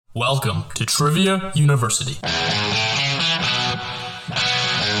Welcome to Trivia University.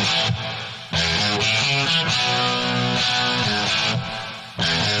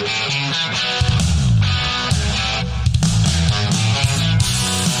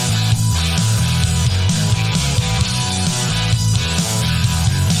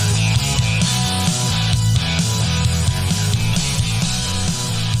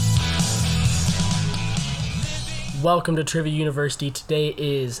 Welcome to Trivia University. Today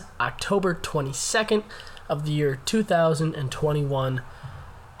is October 22nd of the year 2021.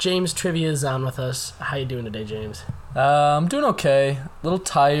 James Trivia is on with us. How you doing today, James? I'm doing okay. A little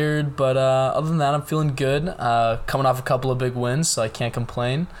tired, but other than that, I'm feeling good. Coming off a couple of big wins, so I can't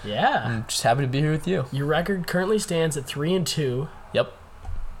complain. Yeah. I'm just happy to be here with you. Your record currently stands at 3-2. Yep.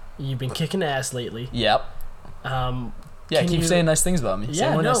 You've been kicking ass lately. Yep. Yeah, keep saying nice things about me.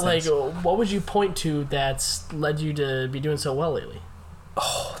 Yeah, what would you point to that's led you to be doing so well lately?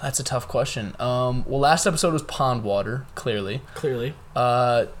 Oh, that's a tough question. Well, last episode was pond water, clearly. 2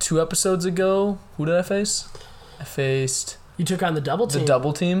 episodes ago, who did I face? I faced You took on the double team. the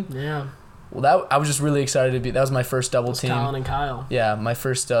double team. Yeah. Well, I was just really excited to be. That was my first double team. Colin and Kyle. Yeah, my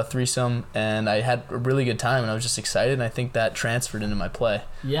first threesome, and I had a really good time, and I was just excited, and I think that transferred into my play.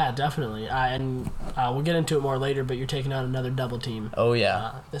 Yeah, definitely. We'll get into it more later, but you're taking on another double team. Oh,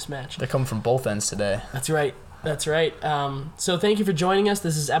 yeah. This match. They're coming from both ends today. That's right. So thank you for joining us.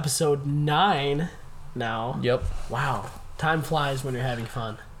 This is episode 9 now. Yep. Wow. Time flies when you're having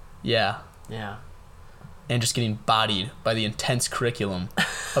fun. Yeah. Yeah. And just getting bodied by the intense curriculum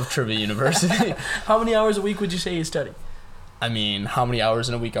of Trivia University. How many hours a week would you say you study? I mean, how many hours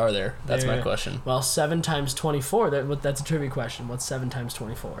in a week are there? That's my question. Well, 7 times 24. That's a trivia question. What's 7 times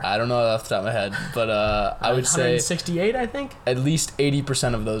 24? I don't know off the top of my head, but I would say 168, I think. At least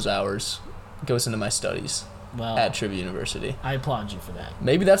 80% of those hours goes into my studies at Trivia University. I applaud you for that.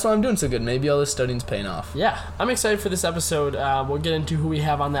 Maybe that's why I'm doing so good. Maybe all this studying's paying off. Yeah, I'm excited for this episode. We'll get into who we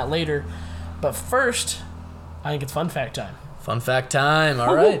have on that later. But first, I think it's fun fact time. Fun fact time.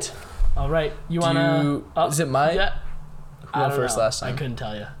 All right. All right. You want to... Is it my... Yeah. Who went first last time? I couldn't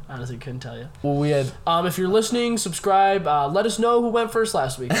tell you. Honestly, couldn't tell you. Well, we had... If you're listening, subscribe. Let us know who went first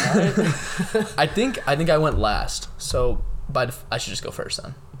last week. All right? I think I went last. So I should just go first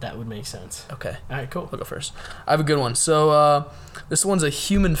then. That would make sense. Okay. All right, cool. I'll go first. I have a good one. So this one's a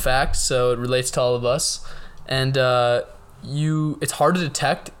human fact, so it relates to all of us. And it's hard to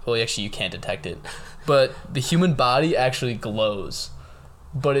detect. Well, actually, you can't detect it. But the human body actually glows.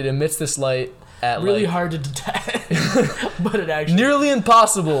 But it emits this light at really hard to detect. But it actually... Nearly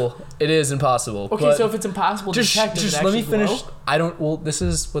impossible. It is impossible. Okay, so if it's impossible to detect, does it let me finish. Glow? This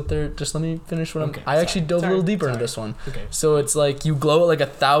is what they're... Just let me finish what okay, I actually dove a little deeper into this one. Okay. So it's like you glow at like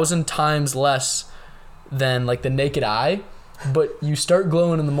 1,000 times less than like the naked eye, but you start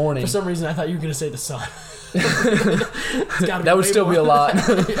glowing in the morning. For some reason, I thought you were going to say the sun. That would still be a lot.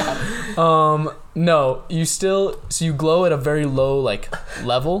 Yeah. No, you glow at a very low like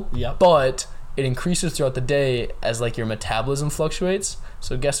level. Yep. But it increases throughout the day as like your metabolism fluctuates.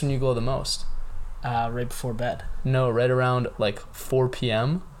 So guess when you glow the most? Right before bed. No, right around like 4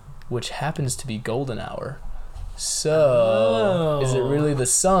 p.m., which happens to be golden hour. So, Is it really the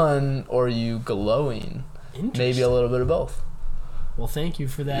sun or are you glowing? Maybe a little bit of both. Well, thank you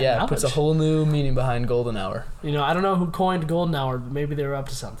for that. Yeah, it puts a whole new meaning behind golden hour. I don't know who coined golden hour, but maybe they were up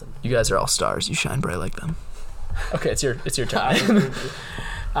to something. You guys are all stars. You shine bright like them. Okay, it's your turn.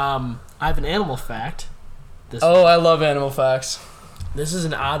 I have an animal fact. I love animal facts. This is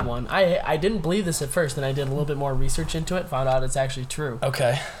an odd one. I didn't believe this at first, and I did a little bit more research into it, found out it's actually true.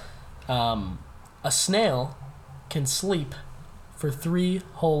 Okay. A snail can sleep for 3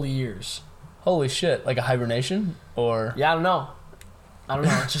 whole years. Holy shit, like a hibernation? Or... Yeah, I don't know.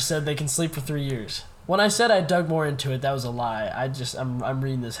 It just said they can sleep for 3 years. When I said I dug more into it, that was a lie. I'm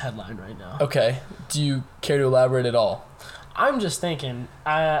reading this headline right now. Okay. Do you care to elaborate at all? I'm just thinking,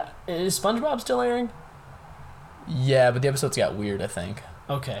 is SpongeBob still airing? Yeah, but the episodes got weird, I think.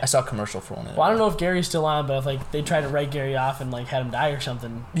 Okay. I saw a commercial for one of them. Well, I don't know if Gary's still on, but if they tried to write Gary off and had him die or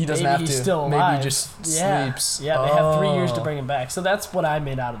something, he doesn't maybe have he's to. still alive. Maybe he just sleeps. Yeah, they have 3 years to bring him back. So that's what I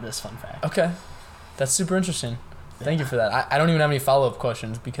made out of this fun fact. Okay. That's super interesting. Thank you for that. I don't even have any follow-up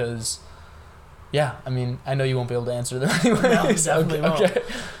questions because, I mean, I know you won't be able to answer them anyway. No, definitely won't. Okay.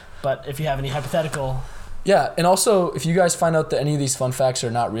 But if you have any hypothetical... Yeah, and also, if you guys find out that any of these fun facts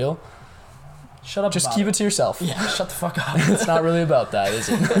are not real, shut up. Just keep it to yourself. Yeah, shut the fuck up. It's not really about that, is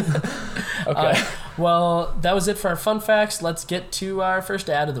it? Okay. Well, that was it for our fun facts. Let's get to our first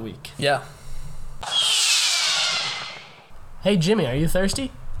ad of the week. Yeah. Hey, Jimmy, are you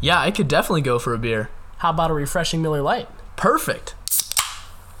thirsty? Yeah, I could definitely go for a beer. How about a refreshing Miller Lite? Perfect.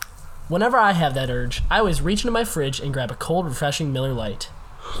 Whenever I have that urge, I always reach into my fridge and grab a cold, refreshing Miller Lite.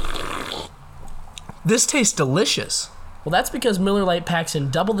 This tastes delicious. Well, that's because Miller Lite packs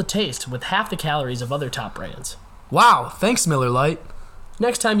in double the taste with half the calories of other top brands. Wow, thanks Miller Lite.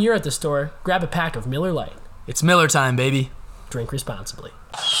 Next time you're at the store, grab a pack of Miller Lite. It's Miller time, baby. Drink responsibly.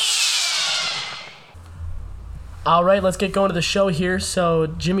 All right, let's get going to the show here. So,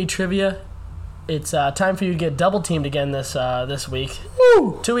 Jimmy Trivia, it's time for you to get double teamed again this week.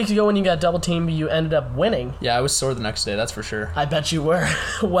 Woo! 2 weeks ago when you got double teamed, you ended up winning. Yeah, I was sore the next day, that's for sure. I bet you were.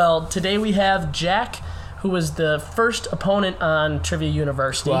 Well, today we have Jack, who was the first opponent on Trivia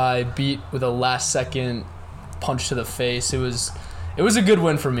University. Who I beat with a last-second punch to the face. It was a good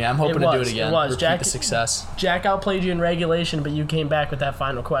win for me. I'm hoping to do it again. It was. Repeat the success. Jack outplayed you in regulation, but you came back with that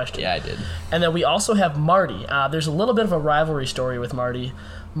final question. Yeah, I did. And then we also have Marty. There's a little bit of a rivalry story with Marty.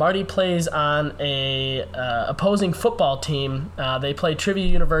 Marty plays on a opposing football team. They play Trivia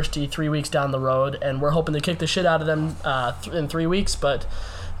University 3 weeks down the road, and we're hoping to kick the shit out of them in 3 weeks. But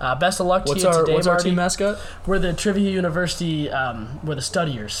best of luck to you today, What's our Marty. team mascot? We're the Trivia University. We're the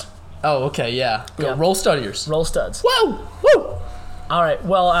Studiers. Oh, okay, yeah. Go Yeah. Roll Studiers. Roll Studs. Woo! Woo! All right.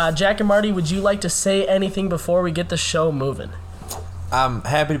 Well, Jack and Marty, would you like to say anything before we get the show moving? I'm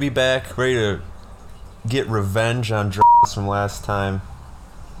happy to be back, ready to get revenge on draws from last time.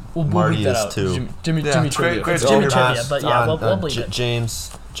 We'll Marty bleep that is out. too. Jimmy Yeah, Trivia. great It's to Jimmy hear Trivia, back. but yeah, we'll bleep it.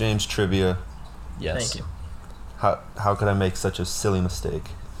 James Trivia. Yes. Thank you. How could I make such a silly mistake?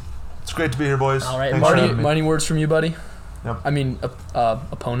 It's great to be here, boys. All right, Thanks for Marty, having me. Mighty words from you, buddy. Yep. I mean,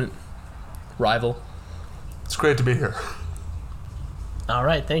 opponent, rival. It's great to be here. All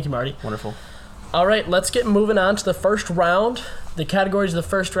right. Thank you, Marty. Wonderful. All right, let's get moving on to the first round. The categories of the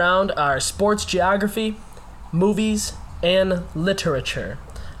first round are sports geography, movies, and literature.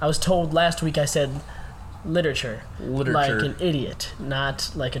 I was told last week I said literature. Literature. Like an idiot,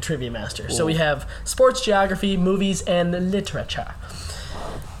 not like a trivia master. So we have sports geography, movies, and literature.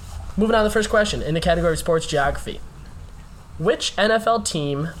 Moving on to the first question in the category of sports geography. Which NFL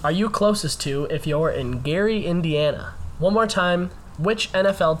team are you closest to if you're in Gary, Indiana? One more time. Which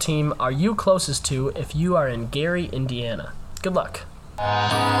NFL team are you closest to if you are in Gary, Indiana? Good luck.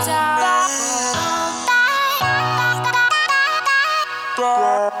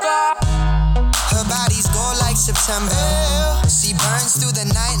 Her body's gold like September. She burns through the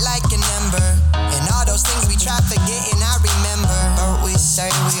night like an ember. And all those things we try forgetting, I remember. But we say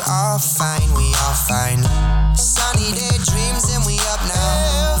we all fine, we all fine. Sunny day dreams and we up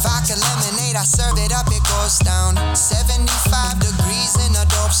now. Vodka lemonade, I serve it up, it goes down. 75 degrees and a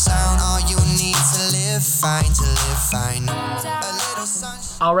dope sound. All you need to live fine, to live fine. A little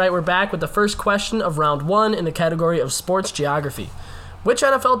sunshine. All right, we're back with the first question of round one in the category of sports geography. Which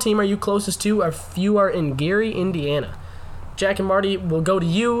NFL team are you closest to if you are in Gary, Indiana? Jack and Marty will go to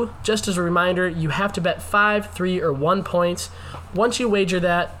you. Just as a reminder, you have to bet 5, 3, or 1 points. Once you wager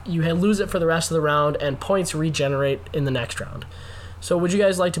that, you lose it for the rest of the round, and points regenerate in the next round. So would you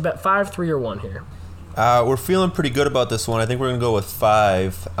guys like to bet 5, 3, or 1 here? We're feeling pretty good about this one. I think we're going to go with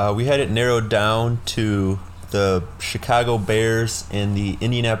 5. We had it narrowed down to the Chicago Bears and the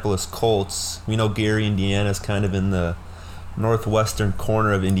Indianapolis Colts. We know Gary, Indiana is kind of in the northwestern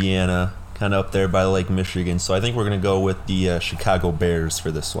corner of Indiana, kind of up there by Lake Michigan. So I think we're going to go with the Chicago Bears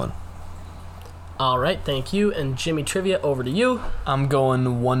for this one. All right, thank you. And Jimmy Trivia, over to you. I'm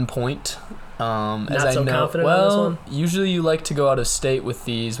going 1 point. As Not I so know, confident on this one? usually you like to go out of state with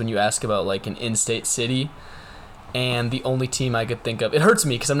these when you ask about like an in-state city. And the only team I could think of, it hurts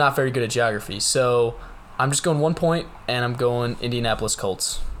me because I'm not very good at geography. So I'm just going 1 point, and I'm going Indianapolis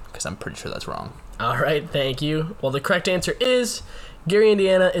Colts because I'm pretty sure that's wrong. All right, thank you. Well, the correct answer is Gary,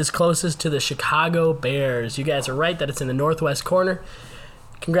 Indiana is closest to the Chicago Bears. You guys are right that it's in the northwest corner.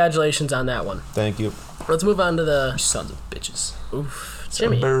 Congratulations on that one. Thank you. Let's move on to You the... sons of bitches. Oof,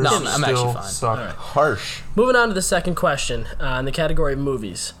 Jimmy. Bears No, I'm actually still fine. suck. All right. Harsh. Moving on to the second question in the category of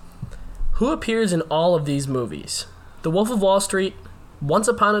movies. Who appears in all of these movies? The Wolf of Wall Street, Once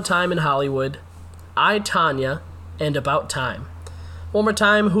Upon a Time in Hollywood, I, Tonya, and About Time. One more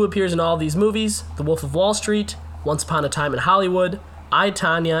time, who appears in all these movies? The Wolf of Wall Street, Once Upon a Time in Hollywood, I,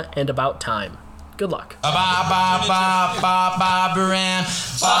 Tonya, and About Time. Good luck.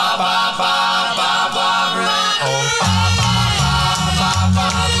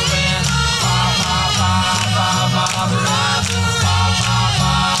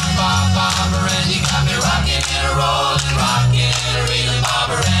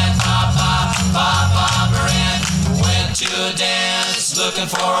 Looking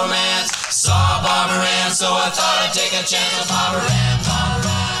for romance, saw Barbara Ann, so I thought I'd take a chance with Barbara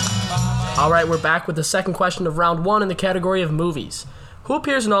Ann. All right, we're back with the second question of round one in the category of movies. Who Who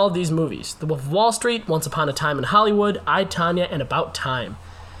appears in all of these movies? The Wolf of Wall Street, Once Upon a Time in Hollywood, I, Tonya, and About Time.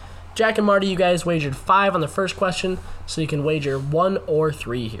 Jack and Marty, you guys wagered 5 on the first question, so you can wager 1 or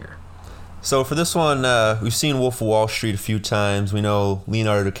 3 here. So for this one, we've seen Wolf of Wall Street a few times. We know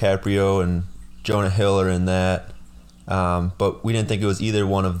Leonardo DiCaprio and Jonah Hill are in that. But we didn't think it was either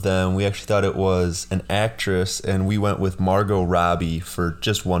one of them. We actually thought it was an actress, and we went with Margot Robbie for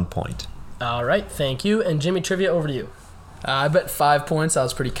just 1 point. All right, thank you. And Jimmy, trivia, over to you. I bet 5 points. I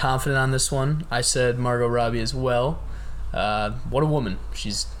was pretty confident on this one. I said Margot Robbie as well. What a woman.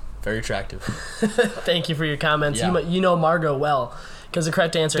 She's very attractive. Thank you for your comments. Yeah. You know Margot well, because the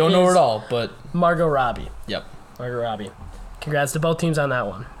correct answer Don't is know her at all, but Margot Robbie. yep. Margot Robbie. Congrats to both teams on that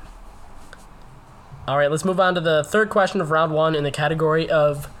one. All right, let's move on to the third question of round 1 in the category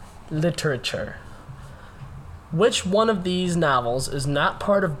of literature. Which one of these novels is not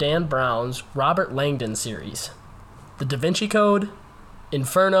part of Dan Brown's Robert Langdon series? The Da Vinci Code,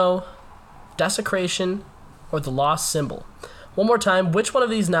 Inferno, Desecration, or The Lost Symbol? One more time, which one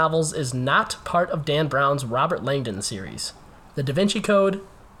of these novels is not part of Dan Brown's Robert Langdon series? The Da Vinci Code,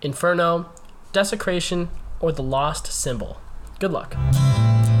 Inferno, Desecration, or The Lost Symbol? Good luck.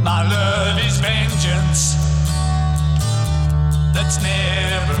 My love is vengeance that's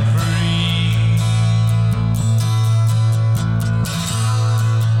never free.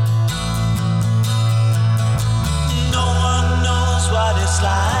 No one knows what it's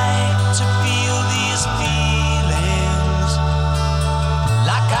like to feel these feelings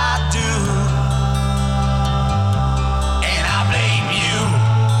like I do, and I blame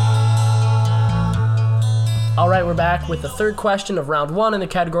you. All right, we're back with the third question of round 1 in the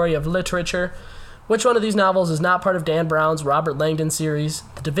category of literature. Which one of these novels is not part of Dan Brown's Robert Langdon series?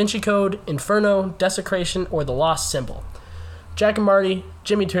 The Da Vinci Code, Inferno, Desecration, or The Lost Symbol? Jack and Marty,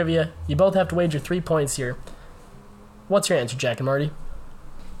 Jimmy Trivia, you both have to wager 3 points here. What's your answer, Jack and Marty?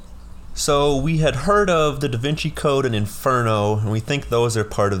 So we had heard of the Da Vinci Code and Inferno, and we think those are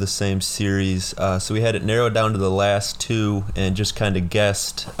part of the same series. So we had it narrowed down to the last 2 and just kind of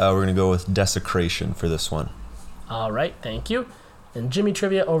guessed. We're going to go with Desecration for this one. All right, thank you. And Jimmy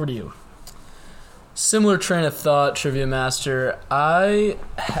Trivia, over to you. Similar train of thought, Trivia Master. I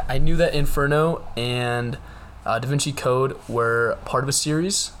knew that Inferno and Da Vinci Code were part of a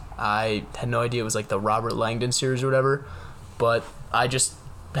series. I had no idea it was like the Robert Langdon series or whatever, but I just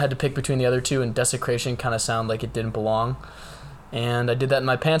had to pick between the other 2, and Desecration kind of sounded like it didn't belong. And I did that in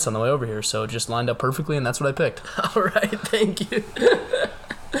my pants on the way over here, so it just lined up perfectly, and that's what I picked. All right, thank you.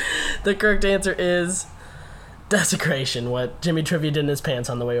 The correct answer is Desecration, what Jimmy Trivia did in his pants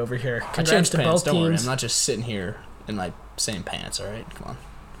on the way over here. I Congrats changed to pants, both don't worry. teams. I'm not just sitting here in my same pants, all right? Come on.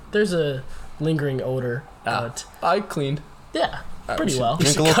 There's a lingering odor, but I cleaned. yeah, we pretty should- well. we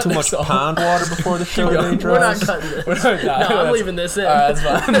Drink a little cut too this much off. pond water before the show We're today not drops. cutting this. No, No, I'm leaving this in. All right,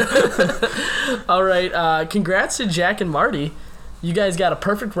 that's fine. All right, congrats to Jack and Marty. You guys got a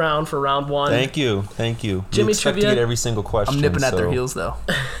perfect round for round 1. Thank you. Jimmy We expect Trivia? to get every single question. I'm nipping at their so- heels, though.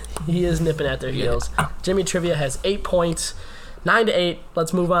 He is nipping at their heels. Jimmy Trivia has 8 points, 9-8.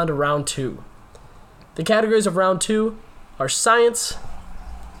 Let's move on to round 2. The categories of round 2 are science,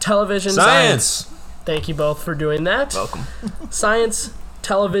 television. Science! Thank you both for doing that. Welcome. Science,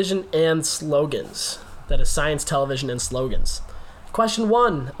 television, and slogans. That is science, television, and slogans. Question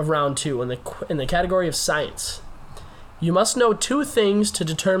 1 of round 2 in the category of science. You must know 2 things to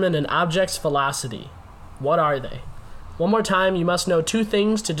determine an object's velocity. What are they? One more time, you must know 2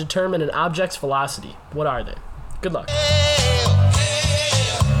 things to determine an object's velocity. What are they? Good luck. Nothing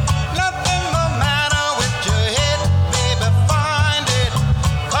the matter with your head, baby, find it.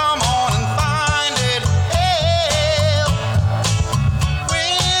 Come on and find it.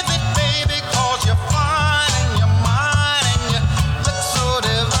 Breathe it, baby, 'cause you're fine in your mind and you look so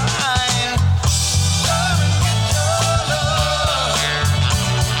divine. Come and get your love.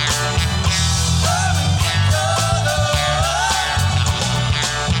 Come and get your love.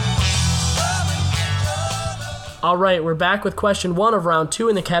 All right, we're back with question 1 of round 2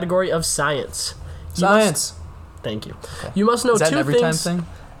 in the category of science. You Science. must- thank you. You must know Is that 2 an every time things. thing?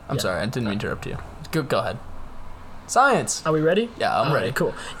 I'm Yeah. sorry, I didn't mean to interrupt you. Go ahead. Science. Are we ready? Yeah, I'm All ready. right,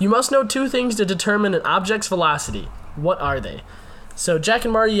 cool. You must know 2 things to determine an object's velocity. What are they? So, Jack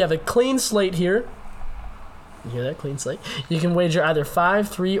and Marty, you have a clean slate here. You hear that? Clean slate. You can wager either 5,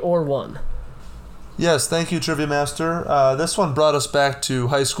 3, or 1. Yes, thank you, Trivia Master. This one brought us back to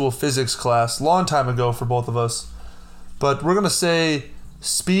high school physics class, long time ago for both of us. But we're going to say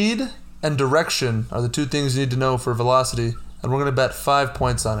speed and direction are the 2 things you need to know for velocity, and we're going to bet 5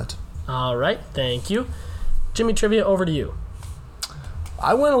 points on it. All right, thank you. Jimmy Trivia, over to you.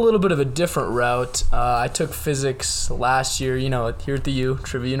 I went a little bit of a different route. I took physics last year, here at the U,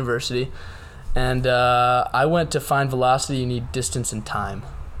 Trivia University. And I went to find velocity, you need distance and time.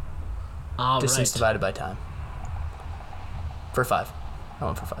 All Distance right. divided by time. For 5. I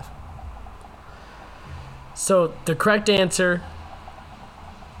went for 5. So the correct answer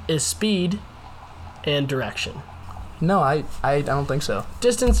is speed and direction. No, I don't think so.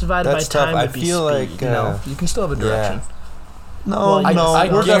 Distance divided That's by time tough. I would be feel speed. like No, you can still have a direction. no, Well, no,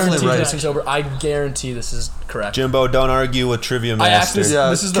 I we're definitely guarantee right. this is over. I guarantee this is correct. Jimbo, don't argue with Trivia I Master. asked Yeah,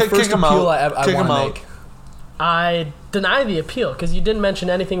 this is the kick first him appeal out. I Kick want him to out. make. I deny the appeal because you didn't mention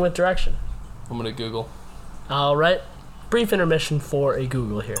anything with direction. I'm going to Google. All right. Brief intermission for a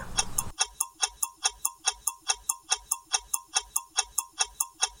Google here.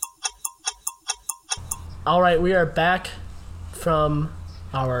 All right, we are back from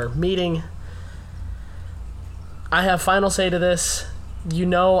our meeting. I have final say to this.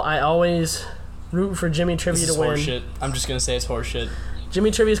 I always root for Jimmy Trivia This is to win. horseshit. I'm just going to say it's horseshit.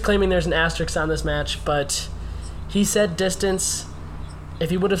 Jimmy Trivia is claiming there's an asterisk on this match, but he said distance. If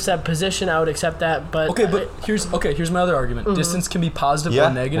he would have said position, I would accept that. But Okay, but here's my other argument. Distance can be positive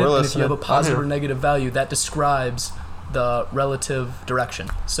Yeah, or negative, we're and if you have a listening. positive I'm or here. negative value, that describes the relative direction.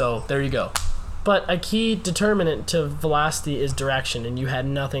 So there you go. But a key determinant to velocity is direction, and you had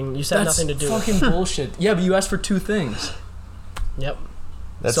nothing. You said That's nothing to do with. fucking bullshit. Yeah, but you asked for 2 things. Yep.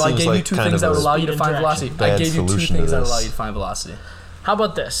 That So I seems gave you like 2 kind things of that would a allow you to Speed find and velocity. direction. I gave you Bad 2 solution to things that would this. allow you to find velocity. How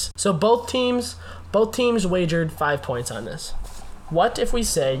about this? So both teams wagered 5 points on this. What if we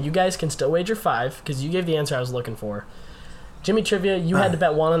say you guys can still wager 5 because you gave the answer I was looking for? Jimmy Trivia, you had to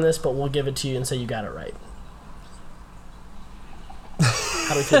bet 1 on this, but we'll give it to you and say you got it right.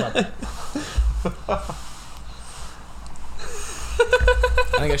 How do we feel about that? I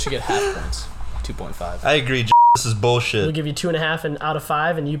think I should get half points. 2.5. I agree. This is We'll bullshit. give you 2.5 and out of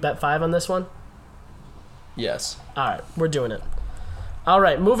 5, and you bet 5 on this one. Yes. All right, we're doing it. All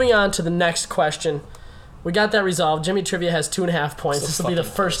right, moving on to the next question. We got that resolved. Jimmy Trivia has 2.5 points. So This will be the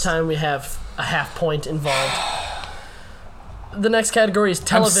fucking first close. time we have a half point involved. The next category is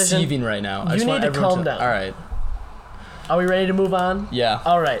television. I'm seething right now. I You just want need to everyone calm down. All right. Are we ready to move on? Yeah.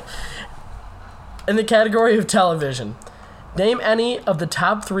 All right. In the category of television, name any of the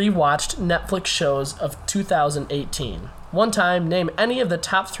top 3 watched Netflix shows of 2018. One time, name any of the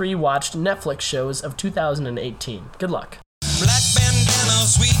top 3 watched Netflix shows of 2018. Good luck. Black bandana,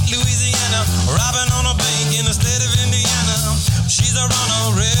 sweet Louisiana, robbing on a bank in the state of Indiana. She's a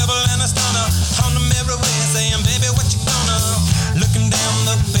runner, rebel and a stunner. On the merry way, saying, baby, what you gonna? Looking down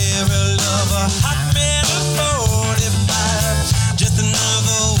the barrel of a hot metal 45. Just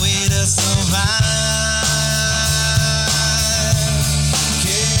another way to survive.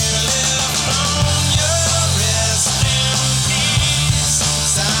 California, rest in peace.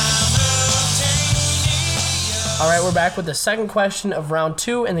 Simultaneous. All right, we're back with the second question of round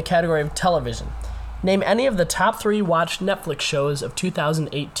 2 in the category of television. Name any of the top 3 watched Netflix shows of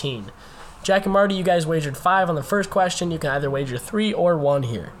 2018. Jack and Marty, you guys wagered 5 on the first question. You can either wager 3 or 1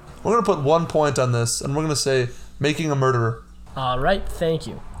 here. We're going to put 1 point on this, and we're going to say Making a Murderer. All right, thank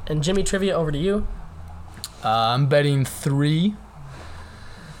you. And Jimmy Trivia, over to you. I'm betting 3.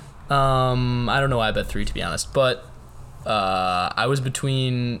 I don't know why I bet 3, to be honest, but I was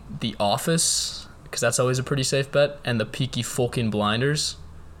between The Office, because that's always a pretty safe bet, and the Peaky Fucking Blinders.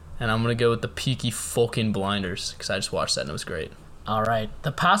 And I'm going to go with the Peaky Fucking Blinders, because I just watched that and it was great. All right,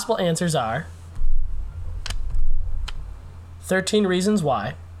 the possible answers are 13 Reasons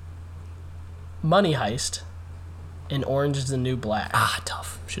Why, Money Heist, and Orange is the New Black.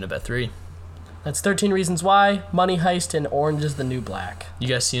 Tough. Shouldn't have bet 3. That's 13 Reasons Why, Money Heist, and Orange is the New Black. You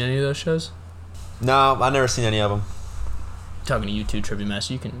guys seen any of those shows? No, I've never seen any of them. Talking to you two, Trivia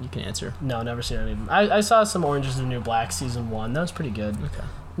Master, you can answer. No, never seen any of them. I saw some Orange is the New Black season 1. That was pretty good. Okay.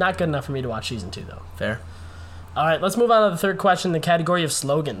 Not good enough for me to watch season 2, though. Fair. All right, let's move on to the third question in the category of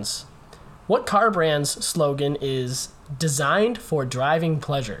slogans. What car brand's slogan is designed for driving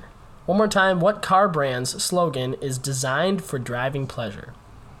pleasure? One more time, what car brand's slogan is designed for driving pleasure?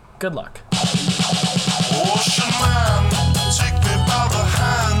 Good luck. Ocean man, take me by the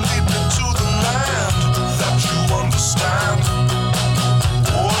hand, lead me to the land that you understand.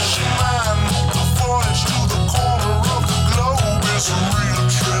 Ocean man, the voyage to the corner of the globe is a real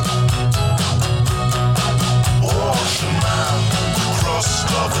trip. Ocean man, the crust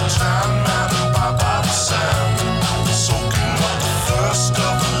of the tan man, by the sand, soaking up the thirst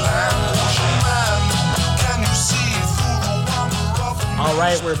of the land. Ocean man, can you see through the wonder of the All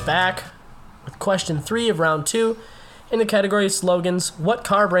right, we're back with question 3 of round 2. In the category of slogans, what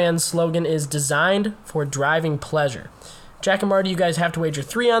car brand's slogan is designed for driving pleasure? Jack and Marty, you guys have to wager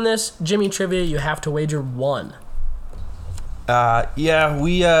 3 on this. Jimmy Trivia, you have to wager 1. Yeah,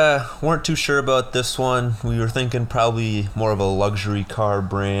 we weren't too sure about this one. We were thinking probably more of a luxury car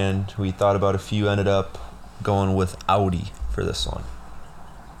brand. We thought about a few, ended up going with Audi for this one.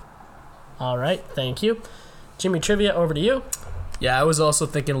 All right, thank you. Jimmy Trivia, over to you. Yeah, I was also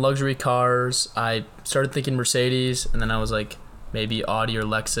thinking luxury cars. I started thinking Mercedes, and then I was like, maybe Audi or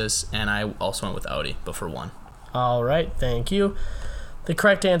Lexus, and I also went with Audi, but for 1. All right, thank you. The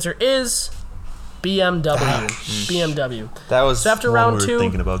correct answer is BMW. BMW. That was So after one round we were 2,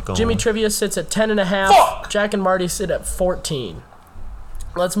 thinking about going Jimmy with. Trivia sits at 10.5. Jack and Marty sit at 14.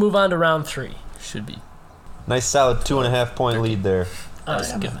 Let's move on to round 3. Should be. Nice solid 2.5 point lead there.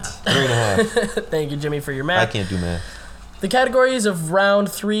 That's good math. 3.5. Thank you, Jimmy, for your I math. can't do math. The categories of round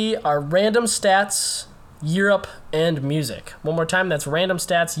 3 are random stats, Europe, and music. One more time, that's random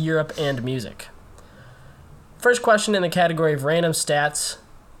stats, Europe, and music. First question in the category of random stats.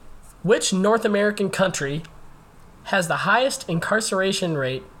 Which North American country has the highest incarceration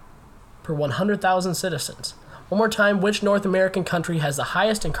rate per 100,000 citizens? One more time, which North American country has the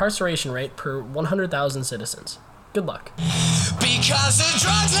highest incarceration rate per 100,000 citizens? Good luck. Because the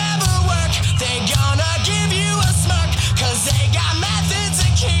drugs never work, they gonna give you a smirk. Cause they got methods of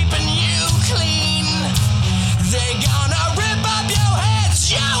keeping you clean. They gonna rip up your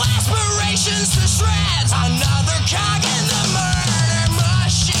heads, your aspirations to shreds. Another cog in the murder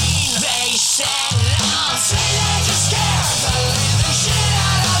machine. They said, I'll say that you're scared the living shit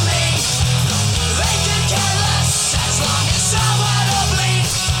out of me. They could care less as long as someone will bleed.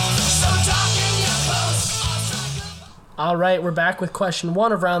 So darken your clothes. All right, we're back with question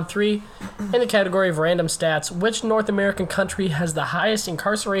 1 of round 3. In the category of random stats, which North American country has the highest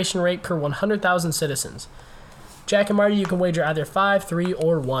incarceration rate per 100,000 citizens? Jack and Marty, you can wager either 5, 3,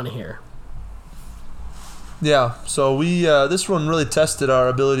 or 1 here. Yeah, so we this one really tested our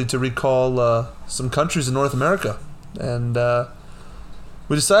ability to recall some countries in North America. And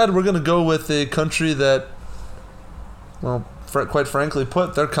we decided we're going to go with a country that, well, quite frankly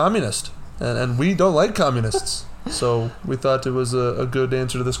put, they're communist. And we don't like communists. So we thought it was a good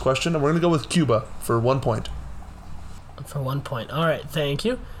answer to this question. And we're going to go with Cuba for 1 point. For 1 point. All right, thank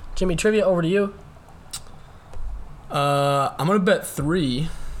you. Jimmy Trivia, over to you. I'm going to bet 3,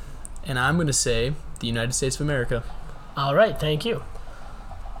 and I'm going to say the United States of America. All right, thank you.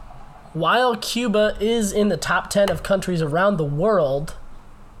 While Cuba is in the top 10 of countries around the world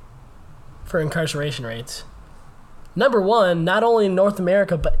for incarceration rates, number 1, not only in North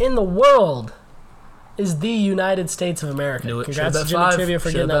America, but in the world, is the United States of America. Knew it. Congrats to Should've bet Jimmy 5. Trivia for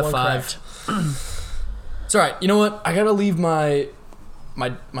Should've getting that bet one 5. correct. It's all right. You know what? I got to leave my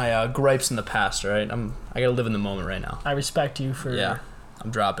gripes in the past, all right? I got to live in the moment right now. I respect you for... Yeah, I'm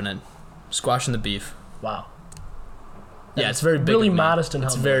dropping it. Squashing the beef. Wow. Yeah, it's very big really of me. modest and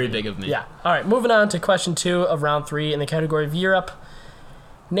It's humble. very big of me. Yeah. All right, moving on to question 2 of round 3 in the category of Europe.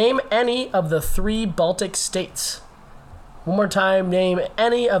 Name any of the 3 Baltic states. One more time, name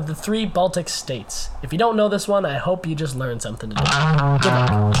any of the 3 Baltic states. If you don't know this one, I hope you just learned something today. Good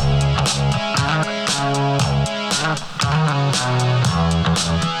luck.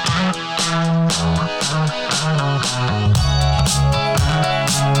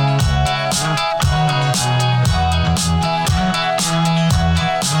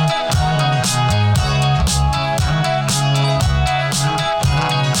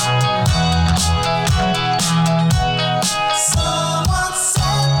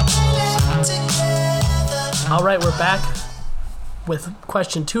 All right, we're back with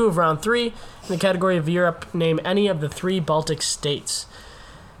question 2 of round 3 in the category of Europe. Name any of the 3 Baltic states.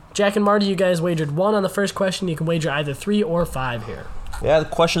 Jack and Marty, you guys wagered 1 on the first question. You can wager either 3 or 5 here. Yeah, the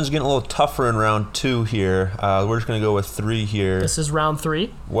question's getting a little tougher in round 2 here. We're just going to go with 3 here. This is round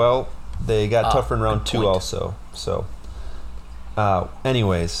 3. Well, they got tougher in round 2 point. also. So,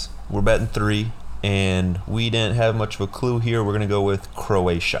 anyways, we're betting 3, and we didn't have much of a clue here. We're going to go with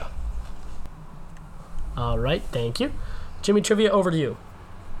Croatia. All right, thank you. Jimmy Trivia, over to you.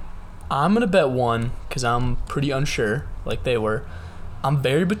 I'm going to bet 1 because I'm pretty unsure, like they were. I'm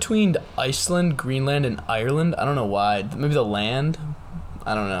very between Iceland, Greenland, and Ireland. I don't know why. Maybe the land?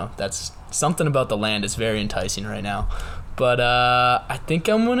 I don't know. That's something about the land is very enticing right now. But I think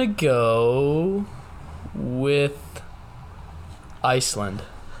I'm going to go with Iceland.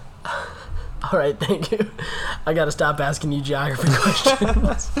 All right, thank you. I got to stop asking you geography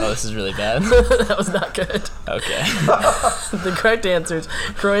questions. Oh, this is really bad. That was not good. Okay. The correct answers,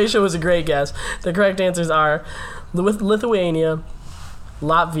 Croatia was a great guess. The correct answers are Lithuania,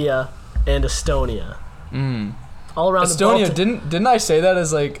 Latvia, and Estonia. all around Estonia, the didn't I say that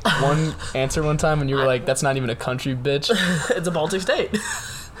as like one answer one time, and you were like, "That's not even a country, bitch." It's a Baltic state.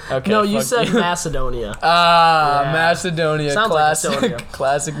 Okay. No, you fuck said Macedonia. Yeah. Sounds Macedonia, like classic, Estonia.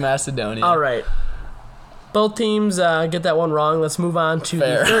 classic Macedonia. All right. Both teams get that one wrong. Let's move on to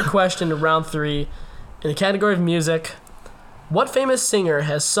Fair. the third question of round 3. In the category of music, what famous singer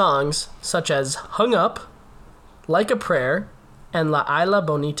has songs such as Hung Up, Like a Prayer, and La Isla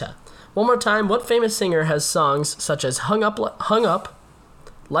Bonita? One more time, what famous singer has songs such as Hung Up,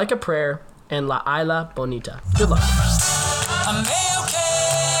 Like a Prayer, and La Isla Bonita? Good luck. I'm okay.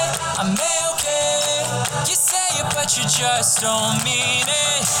 You say it, but you just don't mean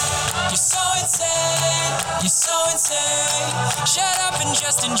it. You're so insane. Shut up and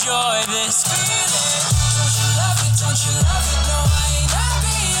just enjoy this feeling. Don't you love it? Don't you love it? No, I ain't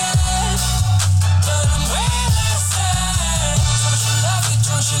happy yet, but I'm way less sad. Don't you love it?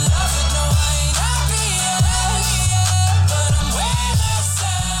 Don't you love it? No, I ain't happy yet, but I'm way less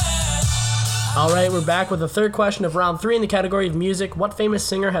sad. All right, we're back with the third question of round 3 in the category of music. What famous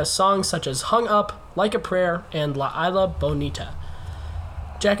singer has songs such as Hung Up, Like a Prayer, and La Isla Bonita?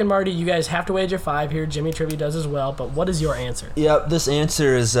 Jack and Marty, you guys have to wager 5 here. Jimmy Trivia does as well, but what is your answer? Yep, this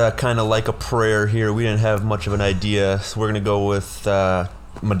answer is kind of like a prayer here. We didn't have much of an idea, so we're going to go with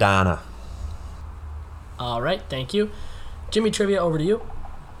Madonna. All right, thank you. Jimmy Trivia, over to you.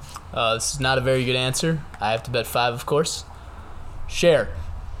 This is not a very good answer. I have to bet 5, of course. Cher.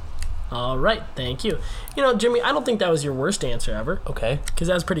 All right, thank you. You know, Jimmy, I don't think that was your worst answer ever, Okay. because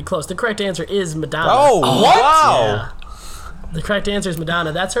that was pretty close. The correct answer is Madonna. Oh, what? Wow. Yeah. The correct answer is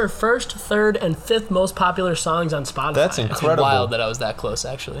Madonna. That's her first, third, and fifth most popular songs on Spotify. That's It's incredible. wild that I was that close,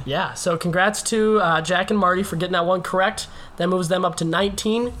 actually. Yeah, so congrats to Jack and Marty for getting that one correct. That moves them up to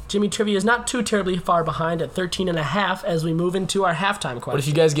 19. Jimmy Trivia is not too terribly far behind at 13.5 as we move into our halftime question. What if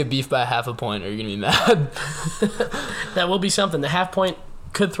you guys get beef by half a point? Are you gonna be mad? That will be something. The half point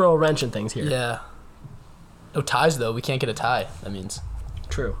could throw a wrench in things here. Yeah. No ties though. We can't get a tie. That means.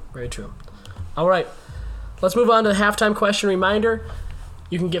 True, very true. All right, let's move on to the halftime question reminder.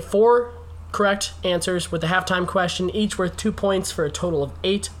 You can get 4 correct answers with the halftime question, each worth 2 points for a total of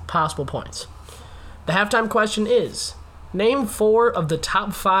 8 possible points. The halftime question is, name 4 of the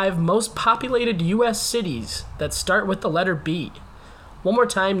top 5 most populated U.S. cities that start with the letter B. One more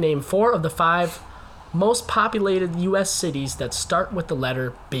time, name 4 of the 5 most populated U.S. cities that start with the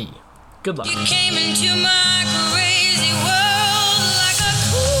letter B. Good luck. You came into my crazy world like a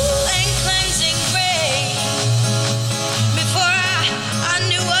cool and cleansing rain. Before I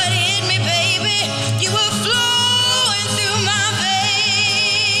knew what hit me, baby, you were flowing through my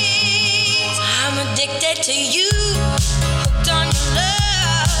veins. I'm addicted to you, hooked on your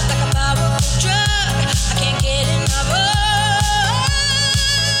love like a powerful drug. I can't get enough of.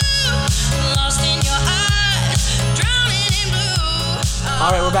 Lost in your eyes, drowning in blue.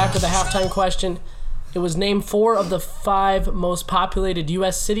 All right, we're back with the halftime question. It was name 4 of the 5 most populated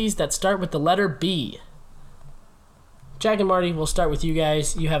U.S. cities that start with the letter B. Jack and Marty, we'll start with you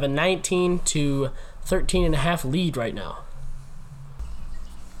guys. You have a 19 to 13.5 lead right now.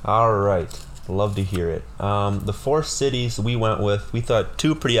 All right. Love to hear it. The 4 cities we went with, we thought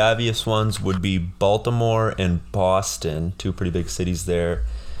 2 pretty obvious ones would be Baltimore and Boston, 2 pretty big cities there.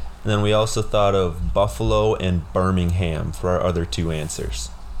 And then we also thought of Buffalo and Birmingham for our other 2 answers.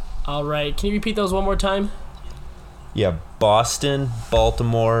 All right, can you repeat those one more time? Yeah, Boston,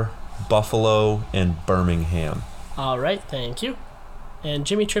 Baltimore, Buffalo, and Birmingham. All right, thank you. And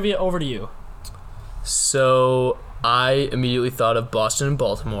Jimmy Trivia, over to you. So I immediately thought of Boston and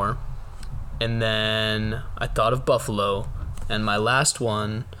Baltimore, and then I thought of Buffalo, and my last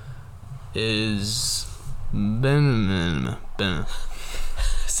one is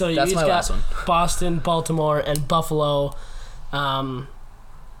So you That's each my got last one. Boston, Baltimore, and Buffalo.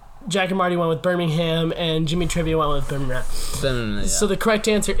 Jack and Marty went with Birmingham, and Jimmy Trivia went with Birmingham. Yeah. So the correct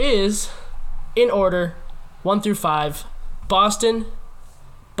answer is, in order, 1 through 5, Boston,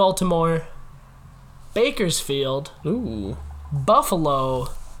 Baltimore, Bakersfield, Ooh. Buffalo,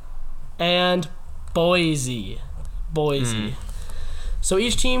 and Boise. So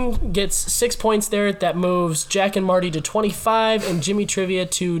each team gets 6 points there. That moves Jack and Marty to 25 and Jimmy Trivia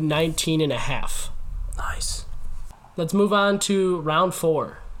to 19.5. Nice. Let's move on to round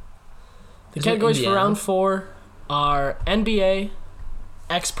 4. The Isn't it categories for Indiana? round 4 are NBA,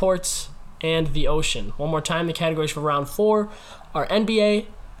 exports, and the ocean. One more time, the categories for round 4 are NBA,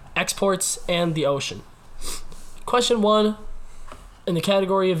 exports, and the ocean. Question 1, in the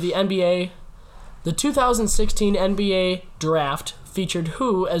category of the NBA, the 2016 NBA draft featured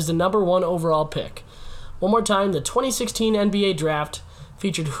who as the number 1 overall pick? One more time, the 2016 NBA draft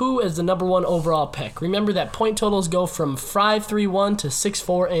featured who as the number 1 overall pick? Remember that point totals go from 5-3-1 to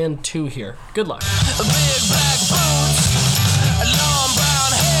 6-4-2 here. Good luck. Big black boots, long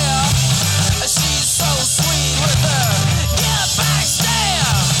brown hair. She's so sweet with her get back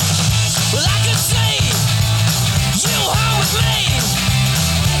stare. Well, I could see you home with me,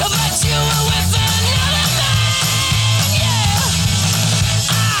 but you were with another man. Yeah,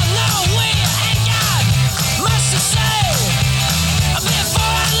 I know we ain't got much to say before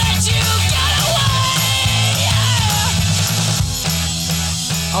I let you get away. Yeah.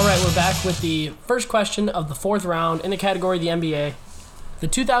 All right, we're back with the first question of the 4th round in the category of the NBA. The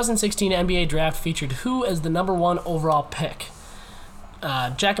 2016 NBA draft featured who as the number 1 overall pick?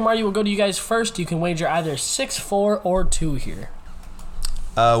 Jack and Marty will go to you guys first. You can wager either 6, 4, or 2 here.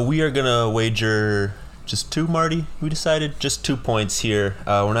 We are gonna wager just 2, Marty. We decided just 2 points here.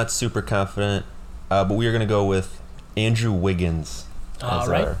 We're not super confident, but we are gonna go with Andrew Wiggins as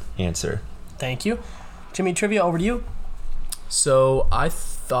our answer. Thank you. Jimmy, trivia, over to you. So I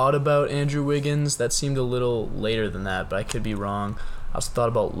thought about Andrew Wiggins. That seemed a little later than that, but I could be wrong. I also thought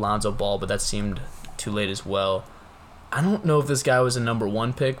about Lonzo Ball, but that seemed too late as well. I don't know if this guy was a number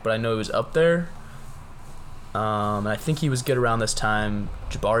 1 pick, but I know he was up there. And I think he was good around this time.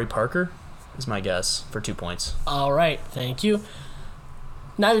 Jabari Parker is my guess for 2 points. All right, thank you.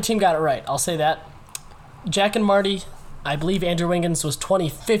 Neither team got it right. I'll say that. Jack and Marty, I believe Andrew Wiggins was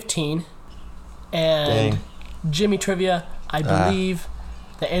 2015. And Dang. Jimmy trivia, I believe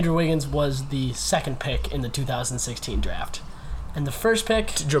that Andrew Wiggins was the 2nd pick in the 2016 draft. And the first pick...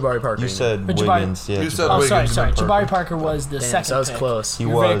 Jabari Parker. You said But Jabari- Wiggins. Yeah, You said Oh, Wiggins, sorry. not Jabari Parker. Parker was the Damn, second so I was pick. close. He You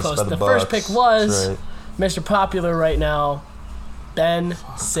were very was close. by the first Bucks. pick was That's right. Mr. Popular right now, Ben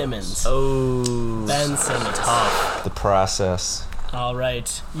Simmons. Oh, Ben Simmons. The process. All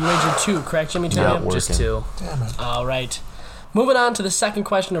right. You wagered 2, correct, Jimmy trivia? Yeah, just working. 2. Damn it. All right. Moving on to the second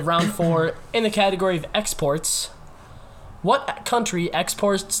question of round 4 in the category of exports. What country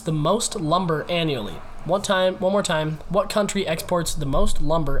exports the most lumber annually? One more time. What country exports the most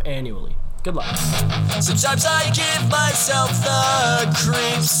lumber annually? Good luck. Sometimes I give myself the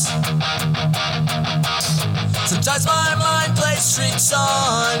creeps. Sometimes my mind plays tricks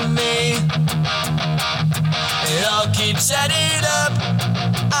on me. It all keeps adding up.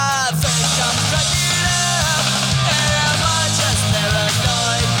 I think I'm cracking up. Am I just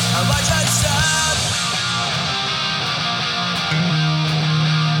paranoid? Am I just up?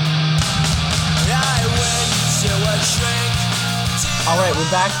 I went to a shrink. All right,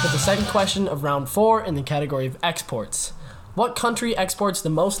 we're back with the second question of round 4 in the category of exports. What country exports the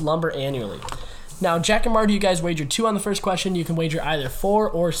most lumber annually? Now, Jack and Marty, you guys wagered 2 on the first question. You can wager either 4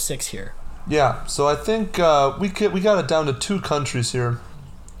 or 6 here. Yeah, so I think we got it down to 2 countries here.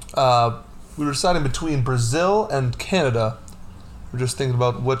 We were deciding between Brazil and Canada. We're just thinking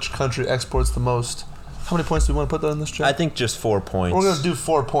about which country exports the most. How many points do we want to put that in this, Jack? I think just 4 points. We're going to do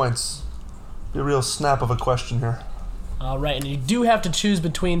 4 points. Be a real snap of a question here. All right, and you do have to choose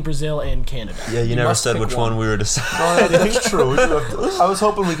between Brazil and Canada. Yeah, you never must said pick which one. one we were deciding. No, that's true. We do have to- I was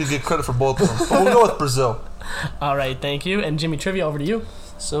hoping we could get credit for both of them. But we'll go with Brazil. All right, thank you. And Jimmy Trivia, over to you.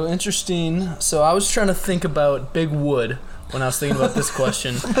 So interesting. So I was trying to think about Big Wood when I was thinking about this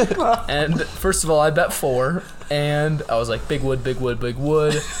question. And first of all, I bet 4. And I was like, Big Wood, Big Wood, Big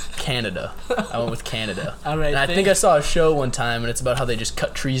Wood, Canada. I went with Canada. All right, And I think I saw a show one time, and it's about how they just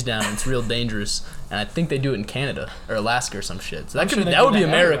cut trees down, and it's real dangerous. And I think they do it in Canada or Alaska or some shit. So sure they that do would be that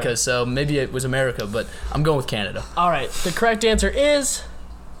America. everywhere. So maybe it was America, but I'm going with Canada. All right, the correct answer is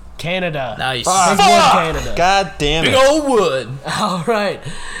Canada. Nice. Big Wood, Canada. God damn Big it. old wood. All right.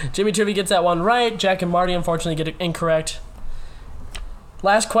 Jimmy Trivia gets that one right. Jack and Marty, unfortunately, get it incorrect.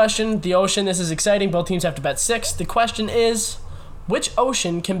 Last question, the ocean. This is exciting. Both teams have to bet 6. The question is, which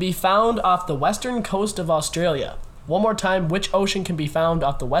ocean can be found off the western coast of Australia? One more time, which ocean can be found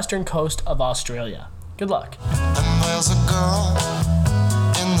off the western coast of Australia? Good luck. And there's a girl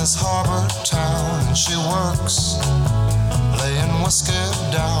in this harbor town, and she works laying whiskey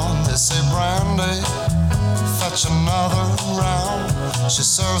down. They say, Brandy, fetch another round. She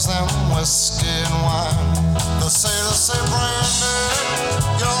serves them whiskey and wine. They say, Brandy,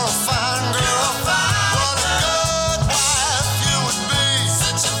 you're a fine girl. What a good wife you would be.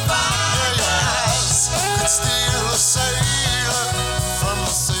 Such a fine yeah, your eyes could steal a sailor from the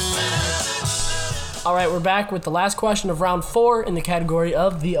sea. All right, we're back with the last question of round 4 in the category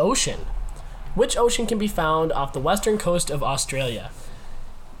of the ocean. Which ocean can be found off the western coast of Australia?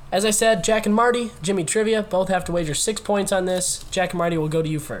 As I said, Jack and Marty, Jimmy Trivia, both have to wager 6 points on this. Jack and Marty will go to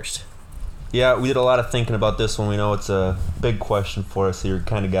you first. Yeah, we did a lot of thinking about this one. We know it's a big question for us here.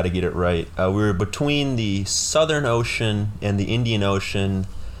 Kind of got to get it right. We were between the Southern Ocean and the Indian Ocean,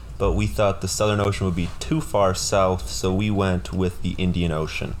 but we thought the Southern Ocean would be too far south, so we went with the Indian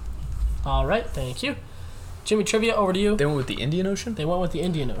Ocean. All right, thank you. Jimmy, trivia, over to you. They went with the Indian Ocean? They went with the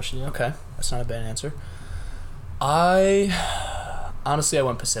Indian Ocean, yeah. Okay, that's not a bad answer. Honestly, I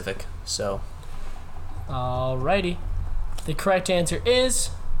went Pacific, so... Alrighty. The correct answer is...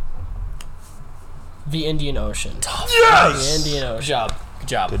 the Indian Ocean. Yes! The Indian Ocean. Good job. Good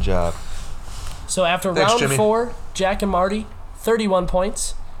job. Good job. So after Thanks, round Jimmy. 4, Jack and Marty, 31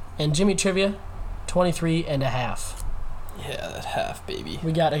 points, and Jimmy Trivia, 23.5. Yeah, that half, baby.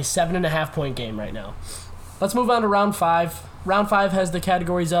 We got a 7.5 point game right now. Let's move on to round 5. Round 5 has the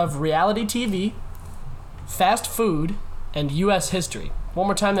categories of reality TV, fast food, and U.S. history. One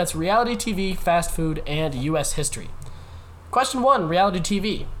more time, that's reality TV, fast food, and U.S. history. Question 1, reality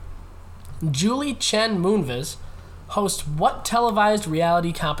TV. Julie Chen Moonves hosts what televised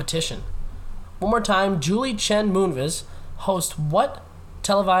reality competition? One more time, Julie Chen Moonves hosts what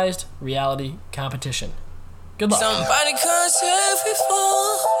televised reality competition? Good luck. Somebody comes here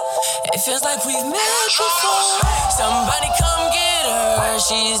before. It feels like we've met before. Somebody come get her.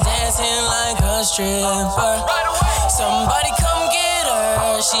 She's dancing like a stripper. Somebody come get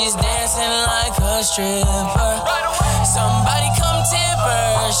her. She's dancing like a stripper. Somebody come tip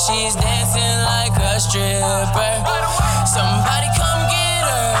her. She's dancing like a stripper. Somebody come get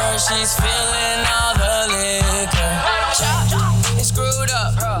her. She's feeling all the liquor. It's screwed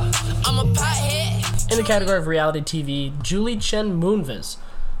up. I'm a pothead. In the category of reality TV, Julie Chen Moonves.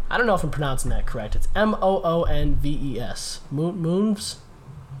 I don't know if I'm pronouncing that correct. It's Moonves. Moonves?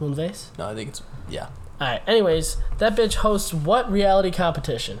 Moonves? No, I think it's... Yeah. Alright, anyways, that bitch hosts what reality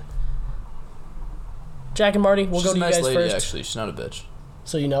competition? Jack and Marty, we'll She's go to a you nice guys lady, first. actually. She's not a bitch.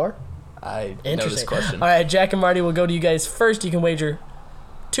 So you know her? I know this Interesting. question. Alright, Jack and Marty, we'll go to you guys first. You can wager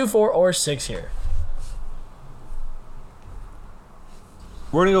 2, 4, or 6 here.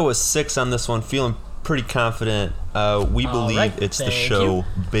 We're going to go with 6 on this one. Feeling pretty confident. We believe right, it's the thank show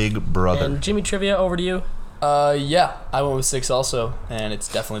Big Brother. And Jimmy Trivia, over to you. Yeah, I went with 6 also, and it's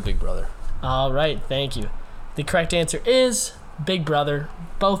definitely Big Brother. Alright, thank you. The correct answer is Big Brother.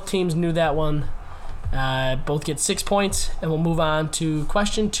 Both teams knew that one. Both get 6 points, and we'll move on to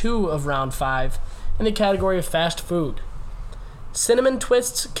question 2 of round 5 in the category of fast food. Cinnamon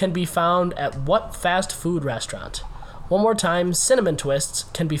twists can be found at what fast food restaurant? One more time, cinnamon twists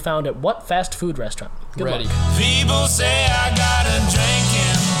can be found at what fast food restaurant? Good Ready. luck. People say I got a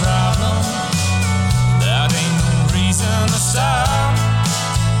drinking problem. That ain't no reason to stop.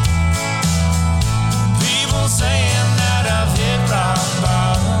 People saying that I've hit rock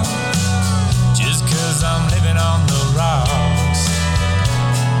bottom just 'cause I'm living on the rocks.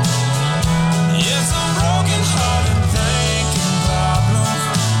 It's a broken hearted thinking problem.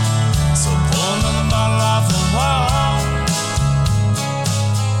 So pull another bottle off the wall.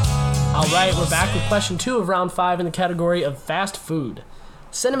 Alright, we're back with question 2 of round 5 in the category of fast food.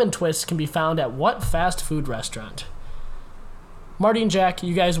 Cinnamon twists can be found at what fast food restaurant? Marty and Jack,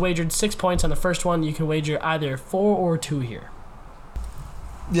 you guys wagered 6 points on the first one. You can wager either 4 or 2 here.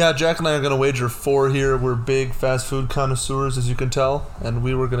 Yeah, Jack and I are going to wager 4 here. We're big fast food connoisseurs, as you can tell, and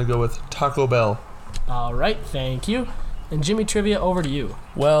we were going to go with Taco Bell. Alright, thank you. And Jimmy Trivia, over to you.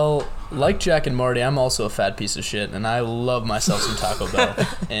 Well, like Jack and Marty, I'm also a fat piece of shit, and I love myself some Taco Bell.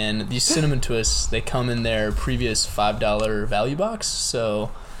 And these cinnamon twists, they come in their previous $5 value box,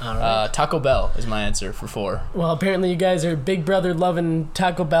 so Taco Bell is my answer for 4. Well, apparently you guys are Big Brother loving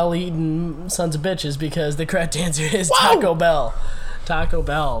Taco Bell eating sons of bitches because the correct answer is Taco Bell. Taco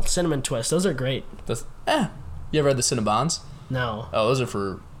Bell, cinnamon twists, those are great. You ever had the Cinnabons? No. Oh, those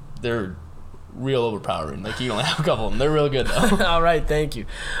are they're real overpowering. Like, you can only have a couple of them. They're real good, though. All right, thank you.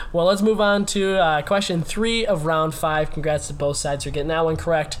 Well, let's move on to question 3 of round 5. Congrats to both sides for getting that one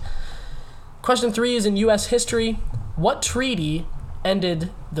correct. Question 3 is in U.S. history. What treaty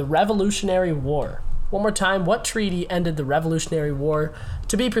ended the Revolutionary War? One more time, what treaty ended the Revolutionary War?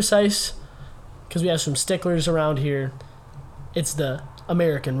 To be precise, because we have some sticklers around here, it's the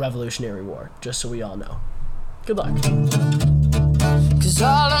American Revolutionary War, just so we all know. Good luck. 'Cause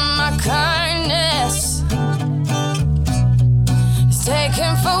all of my kindness is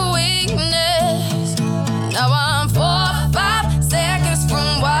taken for weakness. Now I'm 4 or 5 seconds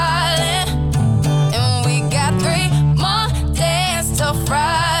from wildin', and we got 3 more days till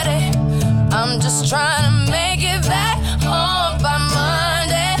Friday. I'm just trying to make it back home by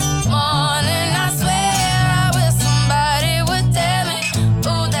Monday morning. I swear I wish somebody would tell me,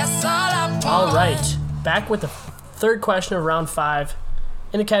 ooh, that's all I want. All right, back with the third question of round 5.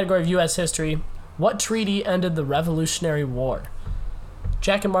 In the category of U.S. history, what treaty ended the Revolutionary War?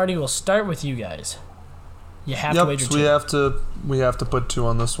 Jack and Marty, will start with you guys. You have to wager two. We have to put 2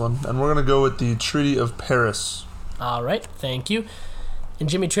 on this one, and we're gonna go with the Treaty of Paris. All right, thank you. And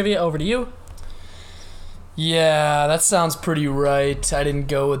Jimmy Trivia, over to you. Yeah, that sounds pretty right. I didn't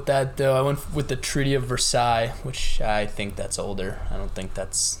go with that though. I went with the Treaty of Versailles, which I think that's older. I don't think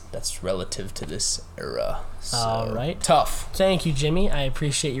that's relative to this era. So, All right. Tough. Thank you, Jimmy. I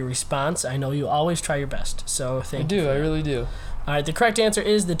appreciate your response. I know you always try your best, so thank you. I really do. All right, the correct answer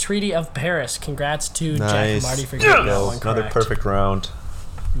is the Treaty of Paris. Congrats to Jack and Marty for Nice. getting that one Another correct. perfect round.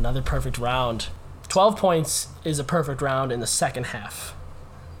 Another perfect round. 12 points is a perfect round in the second half,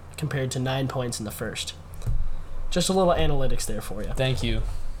 compared to 9 points in the first. Just a little analytics there for you. Thank you.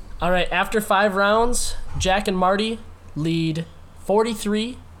 All right, after 5 rounds, Jack and Marty lead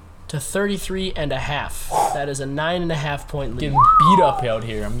 43 to 33 and a half. That is a 9.5 point lead. Getting beat up out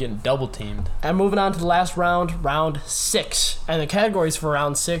here. I'm getting double teamed. And moving on to the last round, round 6. And the categories for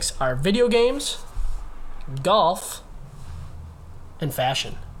round 6 are video games, golf, and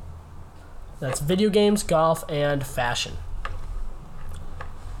fashion. That's video games, golf, and fashion.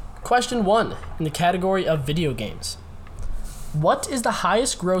 Question 1 in the category of video games. What is the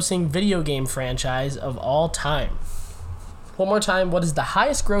highest grossing video game franchise of all time? One more time, what is the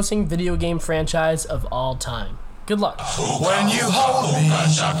highest grossing video game franchise of all time? Good luck. When you hold me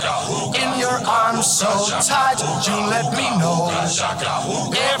in your arms so tight, you let me know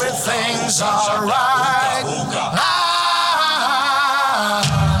everything's alright. I'm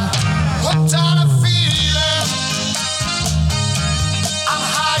hooked on a feeling, I'm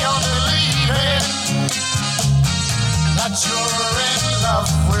high on believing that you're in love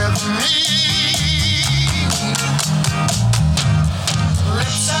with me.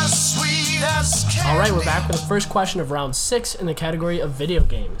 Lips as sweet as candy. All right, we're back with the first question of round 6 in the category of video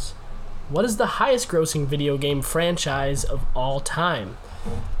games. What is the highest grossing video game franchise of all time?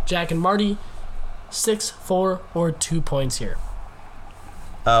 Jack and Marty, 6, 4, or 2 points here.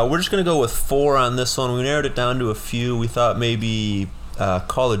 We're just going to go with 4 on this one. We narrowed it down to a few. We thought maybe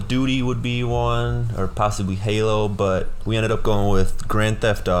Call of Duty would be one, or possibly Halo, but we ended up going with Grand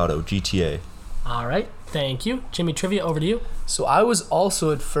Theft Auto, GTA. All right, thank you. Jimmy Trivia, over to you. So I was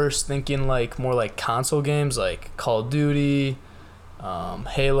also at first thinking like more like console games like Call of Duty,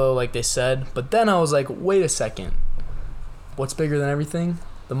 Halo, like they said. But then I was like, wait a second. What's bigger than everything?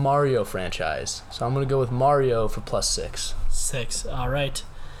 The Mario franchise. So I'm going to go with Mario for +6. 6, all right.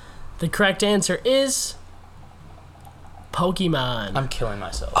 The correct answer is Pokemon. I'm killing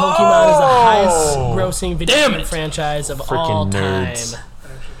myself. Pokemon is the highest grossing video Damn game it. franchise of Freaking all nerds. time.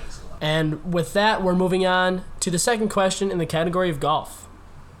 And with that, we're moving on to the second question in the category of golf.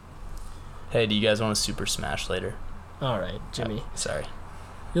 Hey, do you guys want to Super Smash later? All right, Jimmy. Sorry.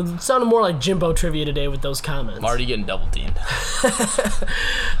 You sounded more like Jimbo Trivia today with those comments. I'm already getting double teamed.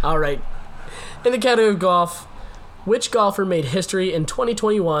 All right. In the category of golf, which golfer made history in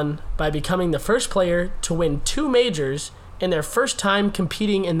 2021 by becoming the first player to win 2 majors in their first time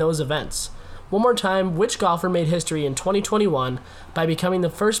competing in those events? One more time, which golfer made history in 2021 by becoming the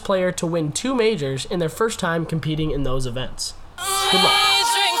first player to win 2 majors in their first time competing in those events? Good luck.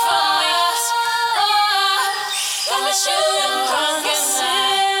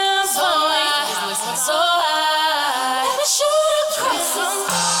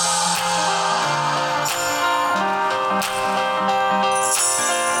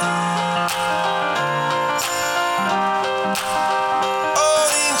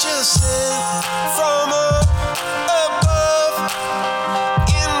 Angels sent from above.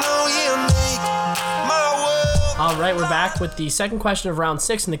 You know you make my world. All right, we're back with the second question of round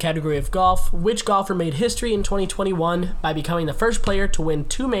 6 in the category of golf. Which golfer made history in 2021 by becoming the first player to win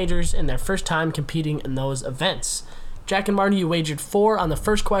 2 majors in their first time competing in those events? Jack and Marty, you wagered 4 on the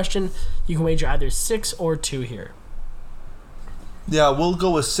first question. You can wager either 6 or 2 here. Yeah, we'll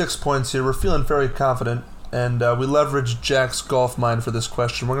go with 6 points here. We're feeling very confident, and we leveraged Jack's golf mind for this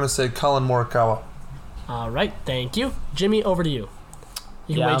question. We're going to say Colin Morikawa. All right, thank you. Jimmy, over to you.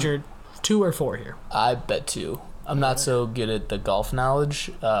 You can Yeah, wager 2 or 4 here. I bet 2. I'm not so good at the golf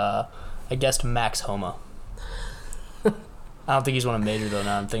knowledge. I guessed Max Homa. I don't think he's won a major though.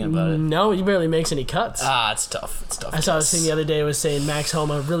 Now I'm thinking about it. No, he barely makes any cuts. It's tough. It's tough. I saw this thing the other day was saying Max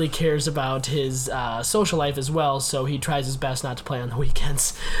Homa really cares about his social life as well, so he tries his best not to play on the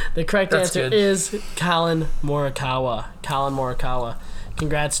weekends. The correct That's answer good. is Colin Morikawa. Colin Morikawa.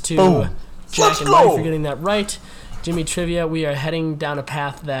 Congrats to Boom. Jack Let's and Marty go. for getting that right. Jimmy Trivia, we are heading down a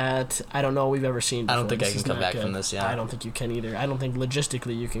path that I don't know we've ever seen before. I don't think I This can is come not back good. from this, yeah. I don't think you can either. I don't think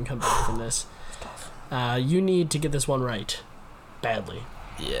logistically you can come back from this. You need to get this one right. Badly.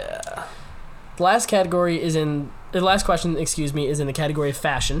 Yeah. The last category is in the last question, excuse me, is in the category of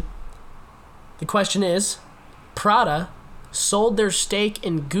fashion. The question is, Prada sold their stake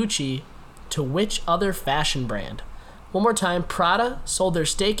in Gucci to which other fashion brand? One more time, Prada sold their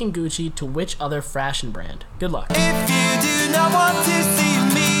stake in Gucci to which other fashion brand? Good luck. If you do not want to see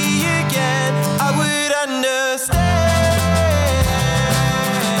me again, I would understand.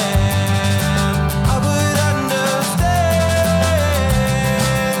 I would understand.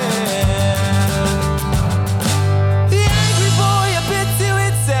 The angry boy, a bit too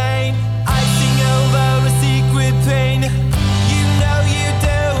insane. I sing over a secret pain. You know you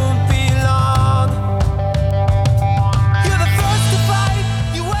don't belong. You're the first to fight.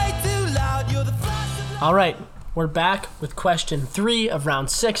 You way too loud. You're the first to All right, we're back with question 3 of round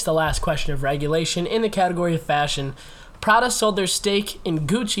 6, the last question of regulation in the category of fashion. Prada sold their stake in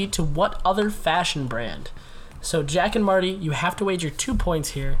Gucci to what other fashion brand? So, Jack and Marty, you have to wager 2 points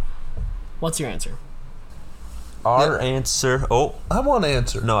here. What's your answer? Our answer. Oh, I want to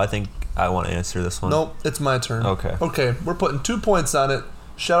answer. no, I think I want to answer this one. Nope, it's my turn. Okay. Okay, we're putting 2 points on it.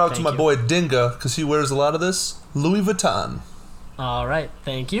 Shout out to Thank my you. boy Dinga, because he wears a lot of this. Louis Vuitton. All right,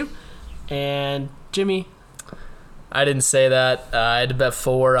 thank you. And Jimmy, I didn't say that. I had to bet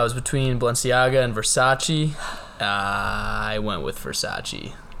 4. I was between Balenciaga and Versace. I went with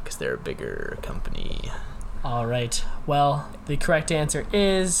Versace because they're a bigger company. all right. Well, the correct answer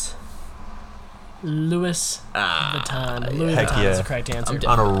is Louis Vuitton. Louis Heck Vuitton is yeah. the correct answer.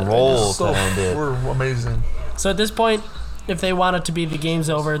 On a roll So, to end it. we're amazing. So at this point, if they want it to be the game's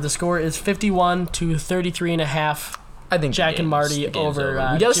over, the score is 51 to 33.5. I think Jack and Marty the game's over, We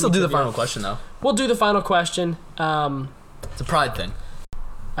gotta still Jimmy do the Trivia. final question though. We'll do the final question. It's a pride thing.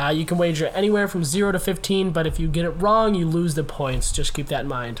 You can wager anywhere from 0 to 15, but if you get it wrong, you lose the points. Just keep that in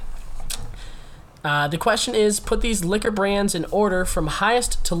mind. The question is, put these liquor brands in order from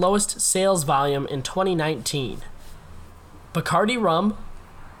highest to lowest sales volume in 2019. Bacardi Rum,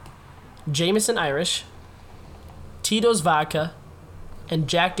 Jameson Irish, Tito's Vodka, and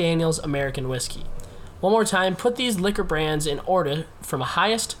Jack Daniel's American Whiskey. One more time, put these liquor brands in order from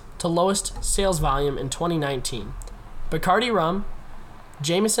highest to lowest sales volume in 2019. Bacardi Rum,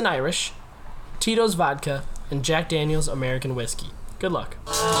 Jameson Irish, Tito's Vodka, and Jack Daniel's American Whiskey. Good luck.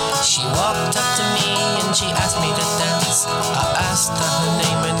 She walked up to me and she asked me to dance. I asked her her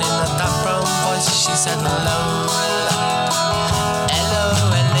name and in a dark brown voice she said hello. Hello,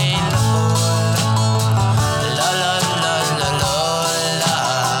 la la la la la.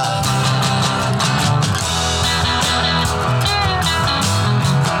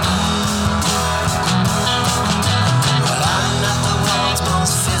 Well, I'm not the world's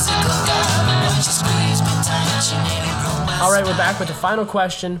most physical guy, but she squeezed me tight, she nearly broke my All right, we're back with the final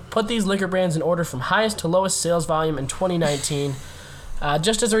question. Put these liquor brands in order from highest to lowest sales volume in 2019.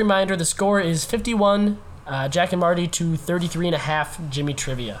 Just as a reminder, the score is 51 Jack and Marty to 33.5 Jimmy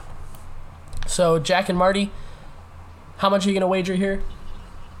Trivia. So, Jack and Marty, how much are you going to wager here?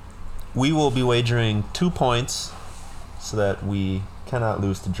 We will be wagering 2 points so that we cannot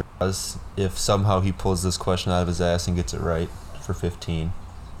lose to Draws if somehow he pulls this question out of his ass and gets it right for 15.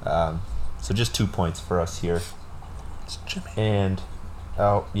 So just 2 points for us here. It's Jimmy. And,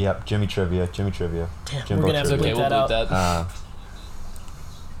 oh, yep, Jimmy Trivia. Damn, Jimbo we're going to have to Trivia. bleep that out. that.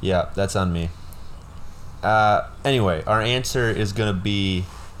 Yeah, that's on me. Anyway, our answer is going to be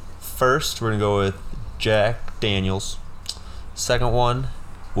first, we're going to go with Jack Daniels. Second one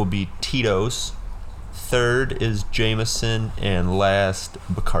will be Tito's. Third is Jameson. And last,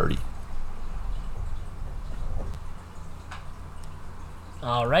 Bacardi.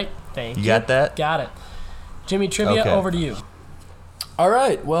 All right, thank you. You got that? Got it. Jimmy Trivia, Okay. over to you. All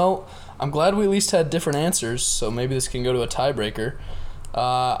right. Well, I'm glad we at least had different answers, so maybe this can go to a tiebreaker. It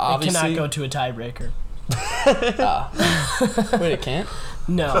Obviously, cannot go to a tiebreaker. Wait, it can't.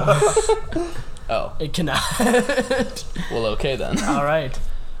 No, Oh, it cannot. well, okay then. All right.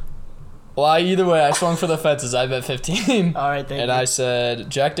 Well, either way, I swung for the fences. I bet 15. All right, thank And you. I said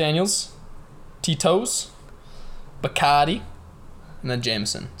Jack Daniels, Tito's, Bacardi, and then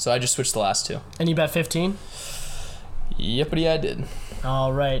Jameson. So I just switched the last 2. And you bet 15? Yippity, I did.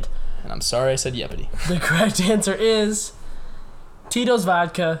 All right. And I'm sorry I said yippity. The correct answer is Tito's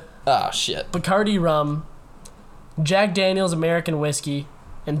Vodka, Ah, shit. Bacardi Rum, Jack Daniel's American Whiskey,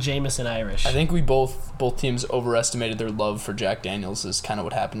 and Jameson Irish. I think we both teams overestimated their love for Jack Daniels is kind of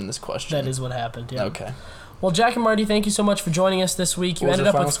what happened in this question. That is what happened, yeah. Okay. Well, Jack and Marty, thank you so much for joining us this week. You What was ended your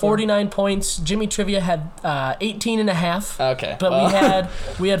up final with score? 49 points. Jimmy Trivia had 18 and a half. Okay. But well,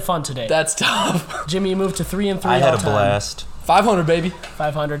 we had fun today. That's tough. Jimmy, you moved to 3 and 3 I had a all-time. blast. 500, baby.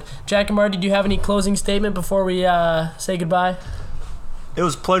 500. Jack and Marty, do you have any closing statement before we say goodbye? It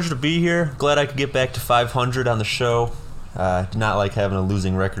was a pleasure to be here. Glad I could get back to 500 on the show. Did not like having a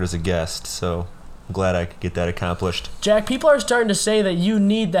losing record as a guest, so I'm glad I could get that accomplished. Jack, people are starting to say that you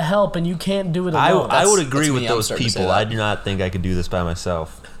need the help and you can't do it alone. I would agree that's with me. I'm those starting to say people. that. I do not think I could do this by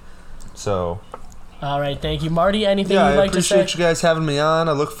myself. So, All right, thank you. Marty, anything Yeah, you'd I like to say? appreciate you guys having me on.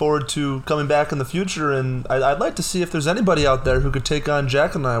 I look forward to coming back in the future, and I'd like to see if there's anybody out there who could take on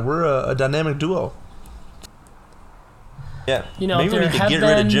Jack and I. We're a dynamic duo. yeah, You know, maybe we there need to have get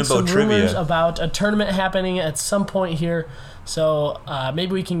rid of been Jimbo some rumors Trivia. about a tournament happening at some point here, so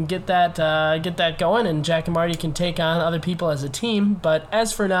maybe we can get that going, and Jack and Marty can take on other people as a team. But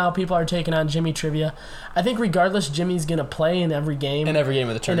as for now, people are taking on Jimmy Trivia. I think regardless, Jimmy's gonna play in every game. In every game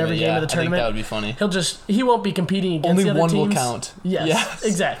of the tournament. every game of the I tournament. think that would be funny. He won't be competing against Only the other one will teams. count. Yes,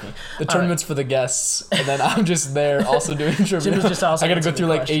 exactly. The tournament's for the guests, and then I'm just there also doing trivia. Jimmy's just also I gotta go answering through the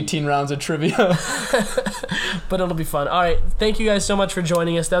like questions. 18 rounds of trivia. But it'll be fun. All right, thank you guys so much for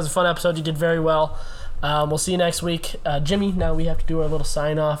joining us. That was a fun episode. You did very well. We'll see you next week. Jimmy, now we have to do our little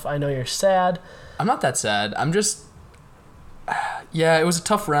sign-off. I know you're sad. I'm not that sad. I'm just... Yeah, it was a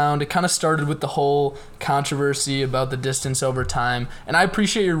tough round. It kind of started with the whole controversy about the distance over time. And I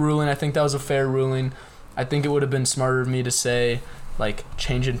appreciate your ruling. I think that was a fair ruling. I think it would have been smarter of me to say, like,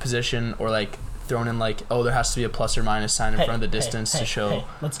 change in position or, like, thrown in, like, oh, there has to be a plus or minus sign in front of the distance to show Hey,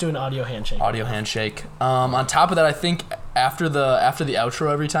 let's do an audio handshake. audio handshake. On top of that, I think after the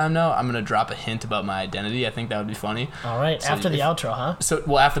outro every time now, I'm going to drop a hint about my identity. I think that would be funny. All right, So after the if- outro, huh? So,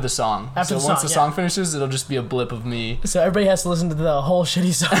 well, after the song. After so the once song, the yeah. song finishes, it'll just be a blip of me. So everybody has to listen to the whole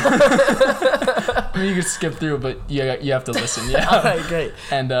shitty song. I mean, you can skip through, but you have to listen. Yeah. All right, great.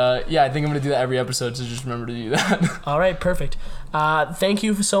 And yeah, I think I'm gonna do that every episode. So just remember to do that. All right, perfect. Thank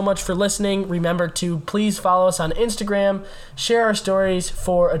you so much for listening. Remember to please follow us on Instagram, share our stories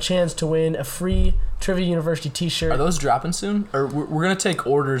for a chance to win a free Trivia University t-shirt. Are those dropping soon? Or we're gonna take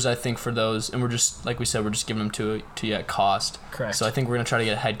orders, I think, for those, and we're just like we said, we're just giving them to you at cost. Correct. So I think we're gonna try to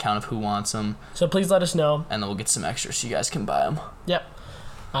get a head count of who wants them, So please let us know. and then we'll get some extra so you guys can buy them. Yep.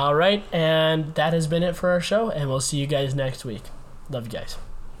 All right, and that has been it for our show, and we'll see you guys next week. Love you guys.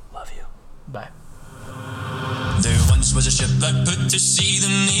 Love you. Bye. There once was a ship that put to sea. The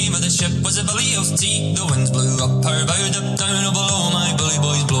name of the ship was a Billy of Tea. The winds blew up her bow, up down below my bully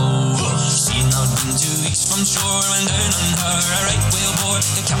boys blow. She had not been 2 weeks from shore when down on her a right whale bore.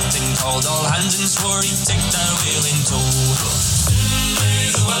 The captain called all hands and swore he'd take that whale in tow. Soon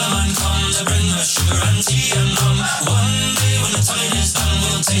may the wellerman come to bring us sugar and tea and rum. One day when the time is done,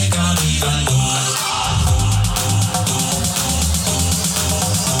 we'll take our leave and go.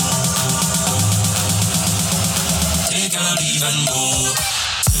 Take our leave and go.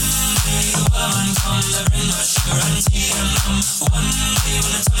 Someday the wellerman comes to bring us sugar and tea and rum. One day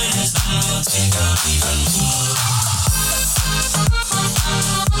when the time is done, we'll take our leave and go.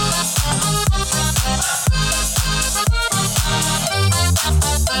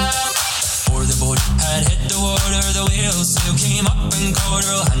 Before the boat had hit the water, the whale sail came up and caught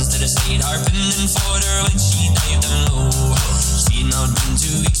her. Hands to the side, harping and fought her when she dived down low. She'd not been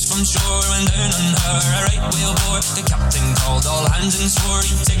 2 weeks from shore when down on her a right whale bore. The captain called all hands and swore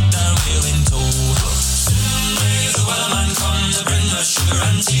he'd take that whale in tow. Soon may the wellerman come to bring us sugar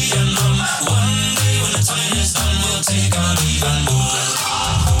and tea and rum. One day when the time is done, we'll take our leave and go.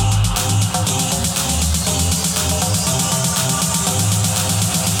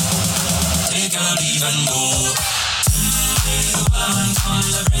 Take our leave and go. Someday the wellerman comes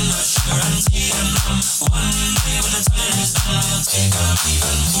to bring us sugar and tea and rum. One day when the time is done, we'll take our leave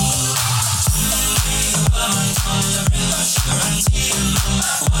and go. Someday the wellerman comes to bring us sugar and tea and rum.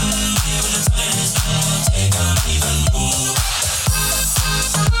 One day when the time is done, we'll take our leave and go.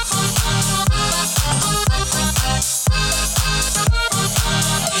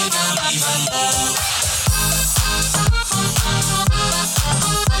 Take our leave and go.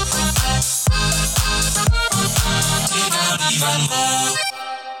 Take our leave and go.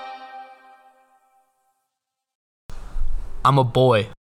 I'm a boy.